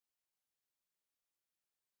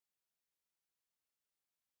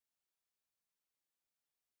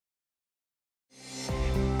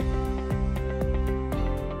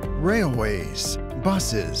railways,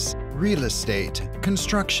 buses, real estate,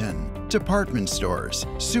 construction, department stores,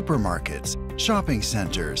 supermarkets, shopping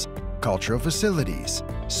centers, cultural facilities,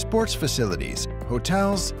 sports facilities,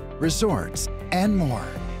 hotels, resorts, and more.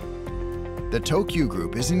 The Tokyu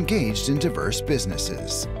Group is engaged in diverse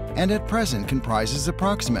businesses and at present comprises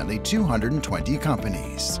approximately 220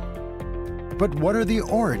 companies. But what are the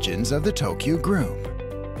origins of the Tokyu Group?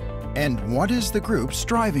 And what is the group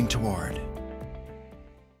striving toward?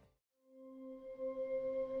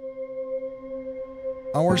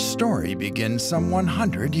 Our story begins some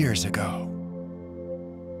 100 years ago.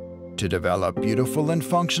 To develop beautiful and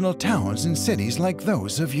functional towns and cities like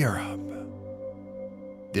those of Europe.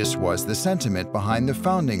 This was the sentiment behind the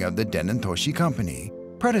founding of the Denentoshi Company,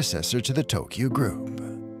 predecessor to the Tokyu Group.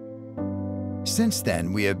 Since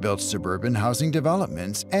then, we have built suburban housing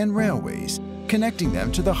developments and railways, connecting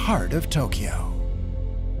them to the heart of Tokyo.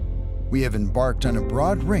 We have embarked on a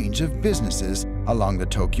broad range of businesses along the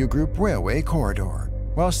Tokyu Group railway corridor,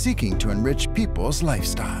 while seeking to enrich people's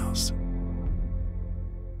lifestyles.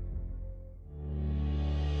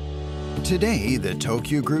 Today, the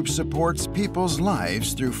Tokyu Group supports people's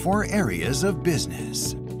lives through 4 areas of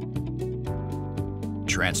business.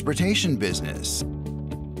 Transportation business.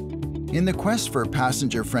 In the quest for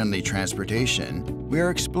passenger-friendly transportation, we are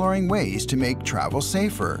exploring ways to make travel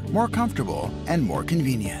safer, more comfortable, and more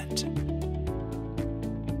convenient.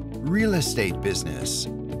 Real estate business.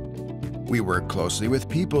 We work closely with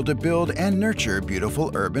people to build and nurture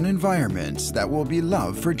beautiful urban environments that will be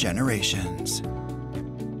loved for generations.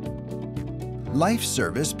 Life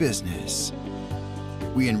service business.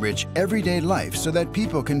 We enrich everyday life so that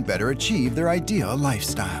people can better achieve their ideal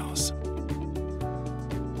lifestyles.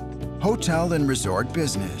 Hotel and resort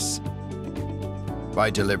business. By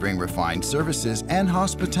delivering refined services and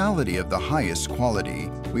hospitality of the highest quality,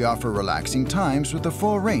 we offer relaxing times with a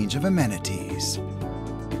full range of amenities.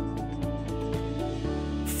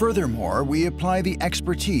 Furthermore, we apply the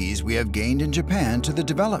expertise we have gained in Japan to the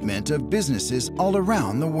development of businesses all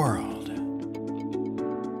around the world.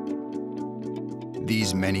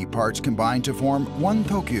 These many parts combine to form one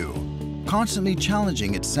Tokyu, constantly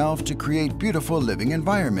challenging itself to create beautiful living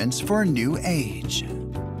environments for a new age.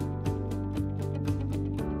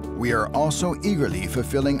 We are also eagerly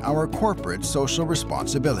fulfilling our corporate social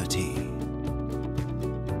responsibility.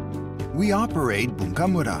 We operate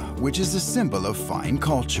Bunkamura, which is a symbol of fine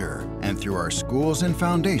culture, and through our schools and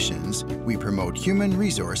foundations, we promote human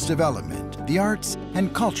resource development, the arts,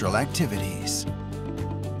 and cultural activities.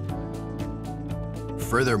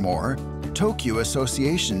 Furthermore, Tokyu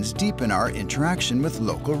associations deepen our interaction with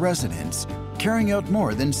local residents, carrying out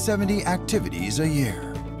more than 70 activities a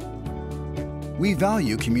year. We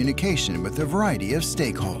value communication with a variety of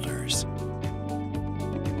stakeholders.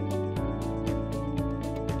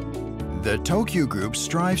 The Tokyu Group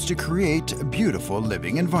strives to create beautiful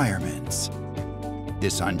living environments.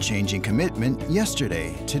 This unchanging commitment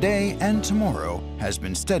yesterday, today, and tomorrow has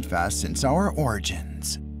been steadfast since our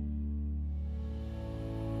origins.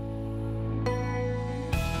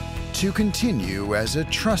 To continue as a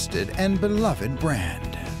trusted and beloved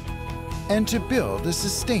brand, and to build a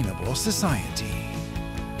sustainable society.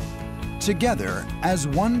 Together, as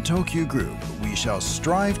one Tokyu Group, we shall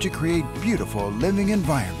strive to create beautiful living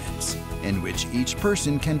environments in which each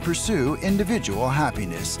person can pursue individual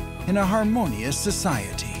happiness in a harmonious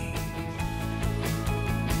society.